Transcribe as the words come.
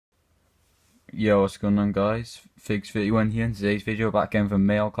Yo, what's going on, guys? Figs31 here. In today's video, back again from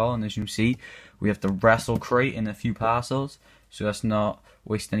Mail Call, and as you can see, we have the Wrestle Crate in a few parcels, so let's not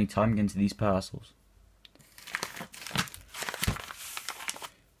waste any time getting to these parcels.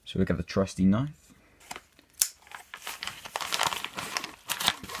 So we got the trusty knife.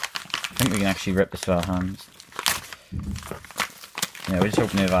 I think we can actually rip this with our hands. Yeah, we're just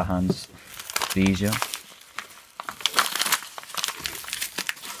opening it with our hands. It's easier.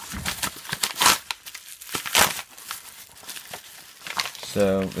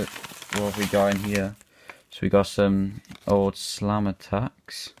 So, what have we got in here? So we got some old Slam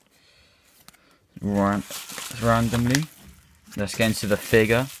Attacks. Randomly. Let's get into the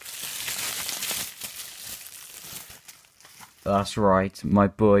figure. That's right, my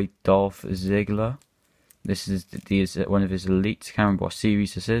boy Dolph Ziggler. This is one of his elites. Can't remember what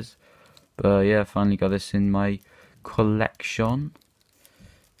series this is. But yeah, finally got this in my collection.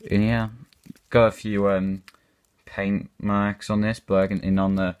 And yeah, got a few paint marks on this, but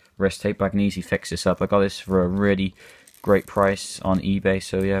on the wrist tape, I can easily fix this up. I got this for a really great price on eBay,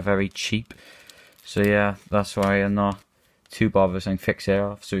 so yeah, very cheap. So yeah, that's why I'm not too bothered saying fix it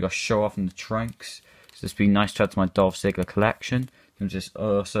off. So we got show off in the trunks. So this would be nice to add to my Dolph Ziggler collection. There's this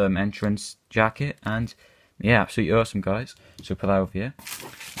awesome entrance jacket, and yeah, absolutely awesome, guys. So put that over here.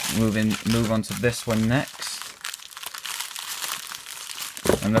 Move on to this one next.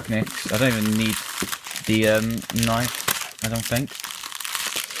 I'm looking at. I don't even need the knife, I don't think.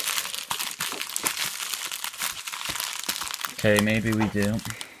 Okay, maybe we do.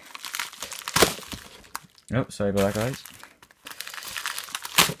 Oh, sorry about that, guys.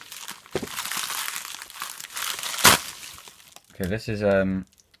 Okay, this is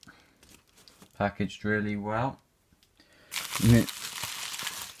packaged really well.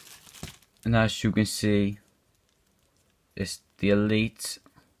 And as you can see, it's the Elite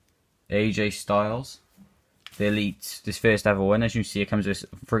AJ Styles. The Elite, this first ever one. As you can see, it comes with this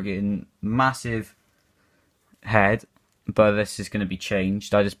friggin' massive head, but this is going to be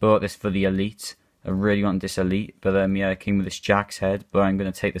changed. I just bought this for the Elite. I really want this Elite, but yeah, it came with this Jack's head, but I'm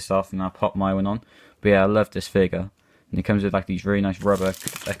going to take this off and I'll pop my one on. But yeah, I love this figure. And it comes with like these really nice rubber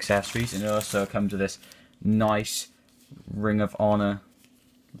accessories, and it also comes with this nice Ring of Honor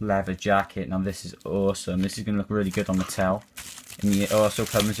leather jacket. Now this is awesome. This is going to look really good on Mattel. And it also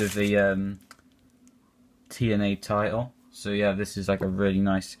comes with the TNA title. So yeah, this is like a really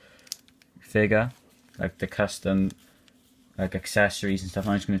nice figure, like the custom like accessories and stuff.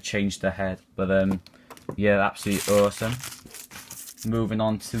 I'm just going to change the head, but yeah, absolutely awesome. Moving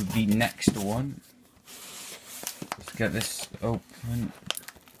on to the next one. Let's get this open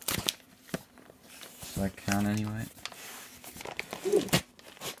so I can anyway.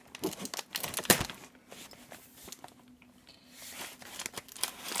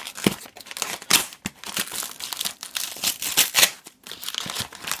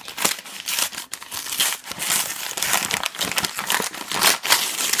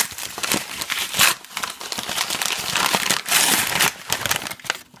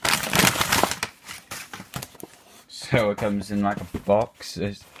 So it comes in like a box.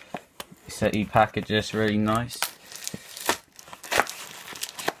 He packaged this really nice.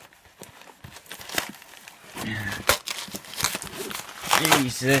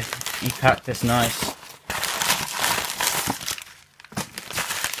 Jeez, he packed this nice.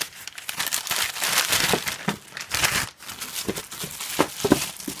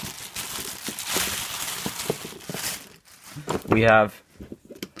 We have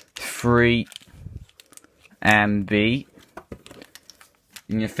 3 MB.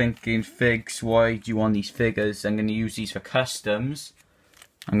 And you're thinking, Figs, why do you want these figures? I'm going to use these for customs.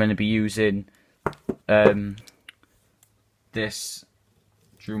 I'm going to be using this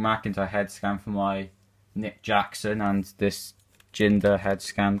Drew McIntyre head scan for my Nick Jackson, and this Jinder head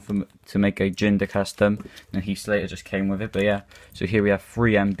scan to make a Jinder custom. And Heath Slater just came with it. But yeah, so here we have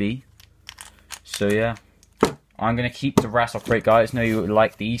 3 MB. So yeah, I'm going to keep the Wrestle Crate, guys. I know you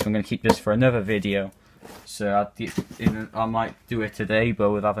like these. I'm going to keep this for another video. So I might do it today, but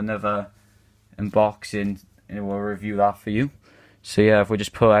we'll have another unboxing and we'll review that for you. So yeah, if we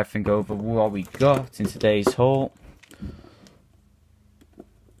just put everything over what we got in today's haul.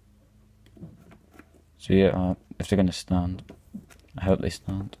 So yeah, if they're gonna stand, I hope they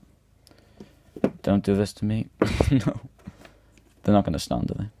stand. Don't do this to me. No, they're not gonna stand,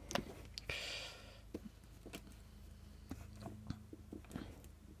 are they?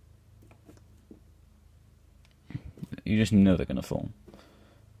 You just know they're gonna fall.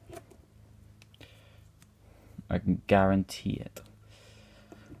 I can guarantee it.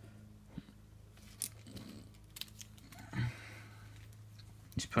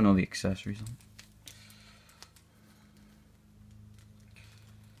 Just put putting all the accessories on.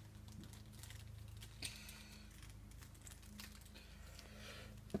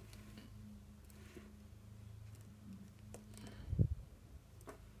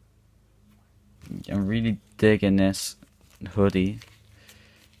 I'm really digging this hoodie.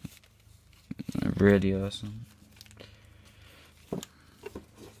 Really awesome.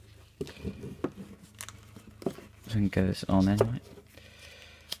 I can get this on anyway.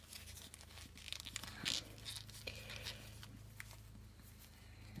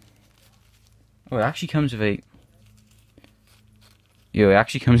 Oh, it actually comes with a... Yo, it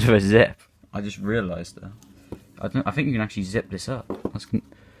actually comes with a zip. I just realised that. I think you can actually zip this up.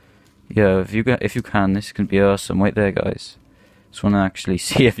 Yo, if you can, this can be awesome. Wait there, guys. Just want to actually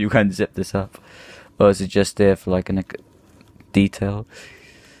see if you can zip this up, or is it just there for like a detail?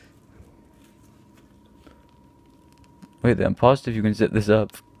 Wait there, I'm positive you can zip this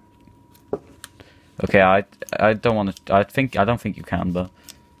up. Okay, I don't want to. I don't think you can, but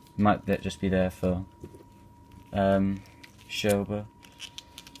it might just be there for show. But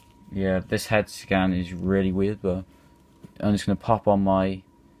yeah, this head scan is really weird. But I'm just gonna pop on my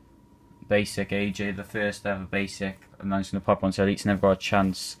basic AJ, the first ever basic, and I'm just gonna pop onto Elite's. Never got a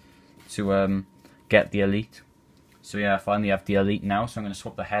chance to get the Elite. So yeah, I finally have the Elite now, so I'm gonna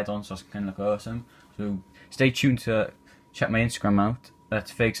swap the head on so it can look awesome. So stay tuned to check my Instagram out.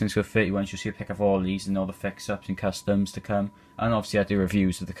 That's FakeSensor31. You'll see a pic of all these and all the fix-ups and customs to come. And obviously I do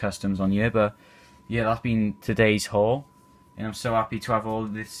reviews of the customs on here, but yeah, that's been today's haul. And I'm so happy to have all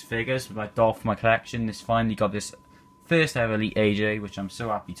of these figures with my doll for my collection. This finally got this first ever Elite AJ, which I'm so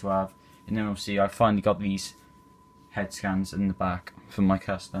happy to have. And then obviously I finally got these head scans in the back for my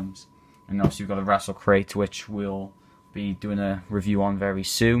customs. And obviously we've got a Wrestle Crate, which we'll be doing a review on very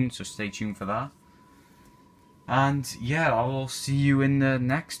soon, so stay tuned for that. And yeah, I will see you in the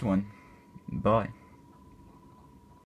next one. Bye.